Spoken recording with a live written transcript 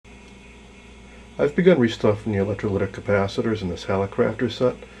I've begun restuffing the electrolytic capacitors in this Halicrafters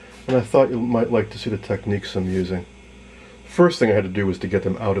set, and I thought you might like to see the techniques I'm using. First thing I had to do was to get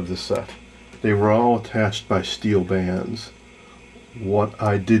them out of the set. They were all attached by steel bands. What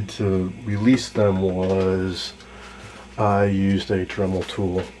I did to release them was I used a Dremel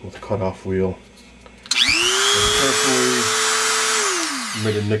tool with a cutoff wheel. And carefully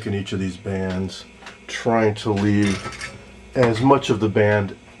made a nick in each of these bands, trying to leave as much of the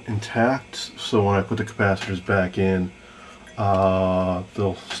band intact, so when I put the capacitors back in,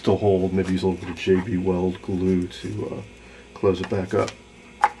 they'll still hold. Maybe use a little bit of JB Weld glue to close it back up.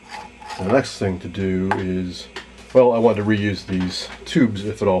 The next thing to do is, well, I wanted to reuse these tubes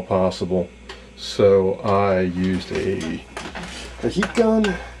if at all possible, so I used a heat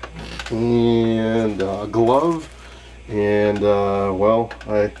gun and a glove, and well,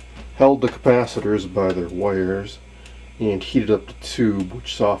 I held the capacitors by their wires and heated up the tube,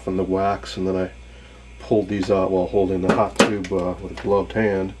 which softened the wax, and then I pulled these out while holding the hot tube with a gloved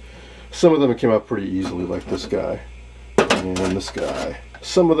hand. Some of them came out pretty easily, like this guy and this guy.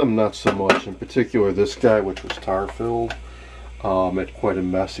 Some of them not so much. In particular, this guy, which was tar filled, had quite a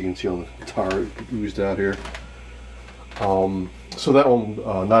mess. You can see all the tar oozed out here. So that one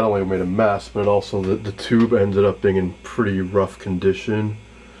not only made a mess, but also the tube ended up being in pretty rough condition.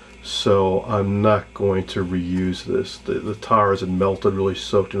 So I'm not going to reuse this. The tars had melted, really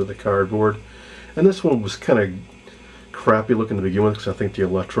soaked into the cardboard. And this one was kind of crappy looking to begin with, because I think the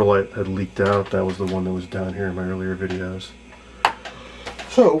electrolyte had leaked out. That was the one that was down here in my earlier videos.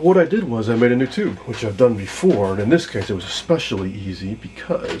 So what I did was I made a new tube, which I've done before, and in this case it was especially easy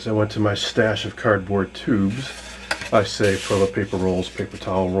because I went to my stash of cardboard tubes. I saved toilet paper rolls, paper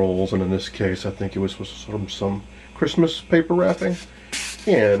towel rolls, and in this case I think it was from some Christmas paper wrapping.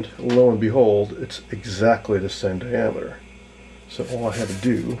 And lo and behold, it's exactly the same diameter. So all I had to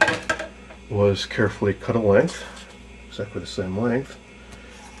do was carefully cut a length, exactly the same length,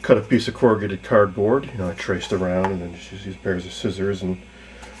 cut a piece of corrugated cardboard. I traced around and then just used pairs of scissors and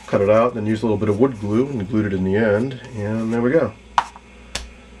cut it out, and then used a little bit of wood glue and glued it in the end, and there we go.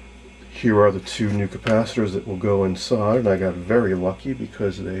 Here are the two new capacitors that will go inside, and I got very lucky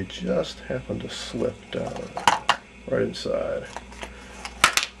because they just happened to slip down right inside.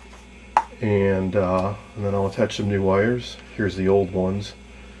 And then I'll attach some new wires. Here's the old ones.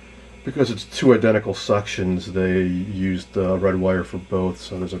 Because it's two identical sections, they used the red wire for both,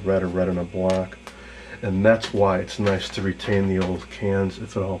 so there's a red and a black. And that's why it's nice to retain the old cans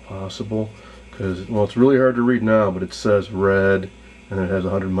if at all possible. Because, well, it's really hard to read now, but it says red, and it has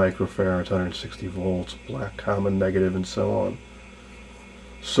 100 microfarads, 160 volts, black, common, negative, and so on.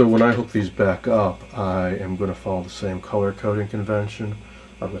 So when I hook these back up, I am going to follow the same color coding convention.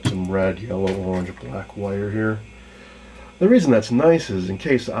 I've got some red, yellow, orange, black wire here. The reason that's nice is in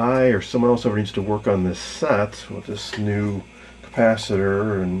case I or someone else ever needs to work on this set with this new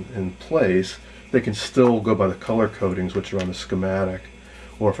capacitor in place, they can still go by the color codings which are on the schematic.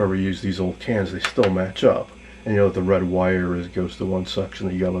 Or if I ever use these old cans, they still match up. And you know that the red wire goes to one section,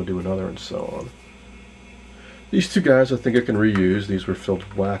 the yellow to another, and so on. These two guys I think I can reuse. These were filled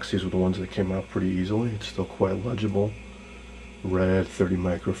with wax. These were the ones that came out pretty easily. It's still quite legible. Red 30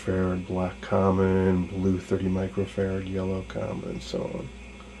 microfarad, black common, blue 30 microfarad, yellow common, and so on.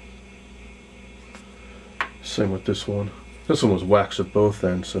 Same with this one. This one was wax at both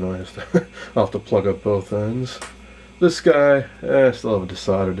ends, so now I'll have to plug up both ends. This guy, I still haven't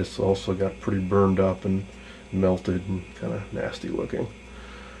decided. It's also got pretty burned up and melted and kind of nasty looking.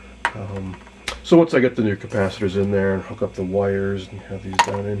 So once I get the new capacitors in there and hook up the wires and have these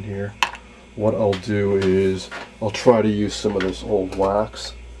down in here, what I'll do is I'll try to use some of this old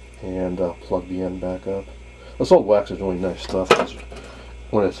wax and plug the end back up. This old wax is really nice stuff.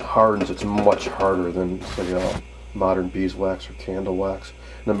 When it hardens, it's much harder than say modern beeswax or candle wax,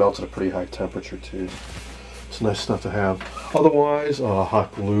 and it melts at a pretty high temperature too. It's nice stuff to have. Otherwise,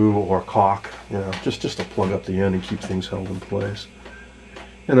 hot glue or caulk, just to plug up the end and keep things held in place.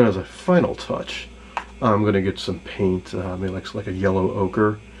 And then as a final touch, I'm going to get some paint, maybe like a yellow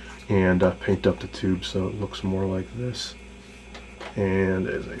ochre, and paint up the tube so it looks more like this. And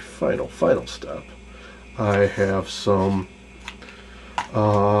as a final step, I have some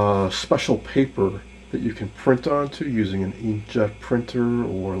special paper that you can print onto using an inkjet printer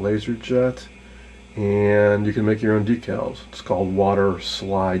or laser jet, and you can make your own decals. It's called water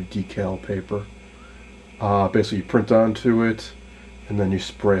slide decal paper. Basically you print onto it, and then you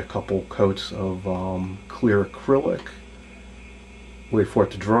spray a couple coats of clear acrylic, wait for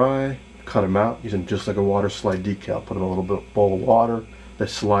it to dry, cut them out using just like a water slide decal. Put them in a little bowl of water, they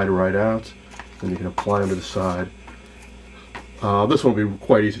slide right out, and you can apply them to the side. This one will be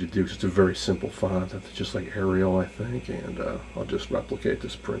quite easy to do because it's a very simple font. It's just like Arial, I think, and I'll just replicate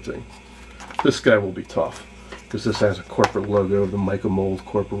this printing. This guy will be tough because this has a corporate logo of the Micromold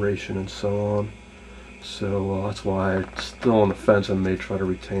Corporation and so on. So that's why I'm still on the fence. I may try to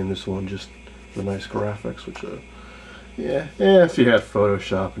retain this one, just the nice graphics, which yeah, if you had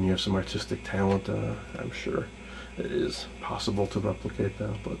Photoshop and you have some artistic talent, I'm sure it is possible to replicate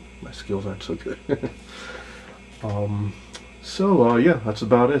that, but my skills aren't so good. Yeah, that's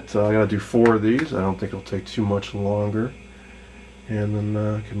about it. I gotta do 4 of these. I don't think it'll take too much longer, and then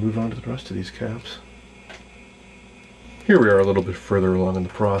I can move on to the rest of these caps. Here we are a little bit further along in the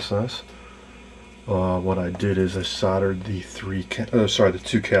process. What I did is I soldered the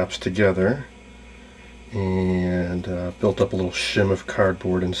 2 caps together, and built up a little shim of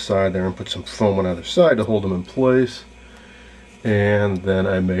cardboard inside there and put some foam on either side to hold them in place. And then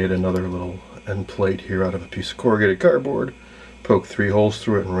I made another little end plate here out of a piece of corrugated cardboard, poked 3 holes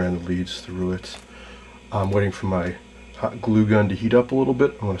through it and ran the leads through it. I'm waiting for my hot glue gun to heat up a little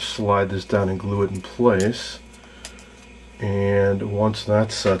bit. I'm going to slide this down and glue it in place. And once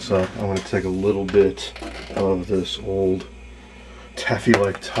that sets up, I'm going to take a little bit of this old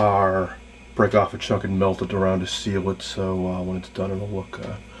taffy-like tar, break off a chunk and melt it around to seal it, so when it's done it'll look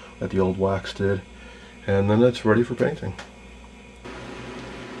like the old wax did. And then it's ready for painting.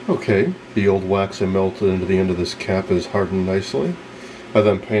 Okay, the old wax I melted into the end of this cap is hardened nicely. I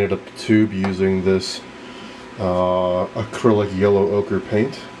then painted up the tube using this acrylic yellow ochre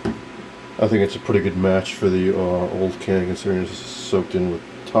paint. I think it's a pretty good match for the old can, considering it's soaked in with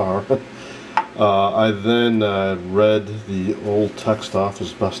tar. I then read the old text off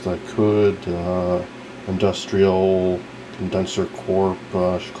as best I could. Industrial Condenser Corp,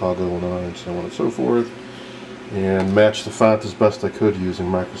 Chicago, Illinois, and so on and so forth. And matched the font as best I could using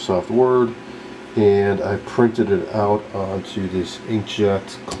Microsoft Word. And I printed it out onto this inkjet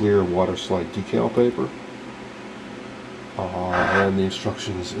clear water slide decal paper. And the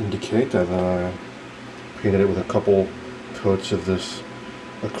instructions indicate that I painted it with a couple coats of this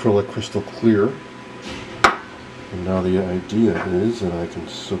acrylic crystal clear. And now the idea is that I can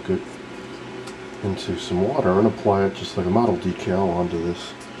soak it into some water and apply it just like a model decal onto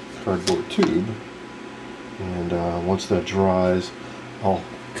this cardboard tube. And once that dries, I'll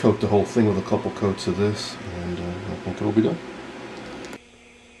coat the whole thing with a couple coats of this, and I think it'll be done.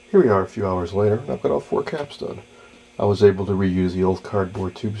 Here we are a few hours later, and I've got all 4 caps done. I was able to reuse the old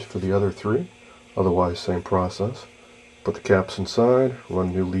cardboard tubes for the other 3, otherwise same process. Put the caps inside,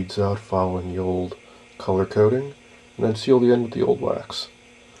 run new leads out following the old color coding, and then seal the end with the old wax.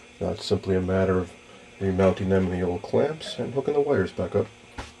 Now it's simply a matter of remounting them in the old clamps and hooking the wires back up.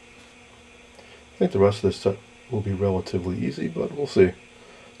 I think the rest of this set will be relatively easy, but we'll see.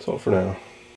 That's all for now.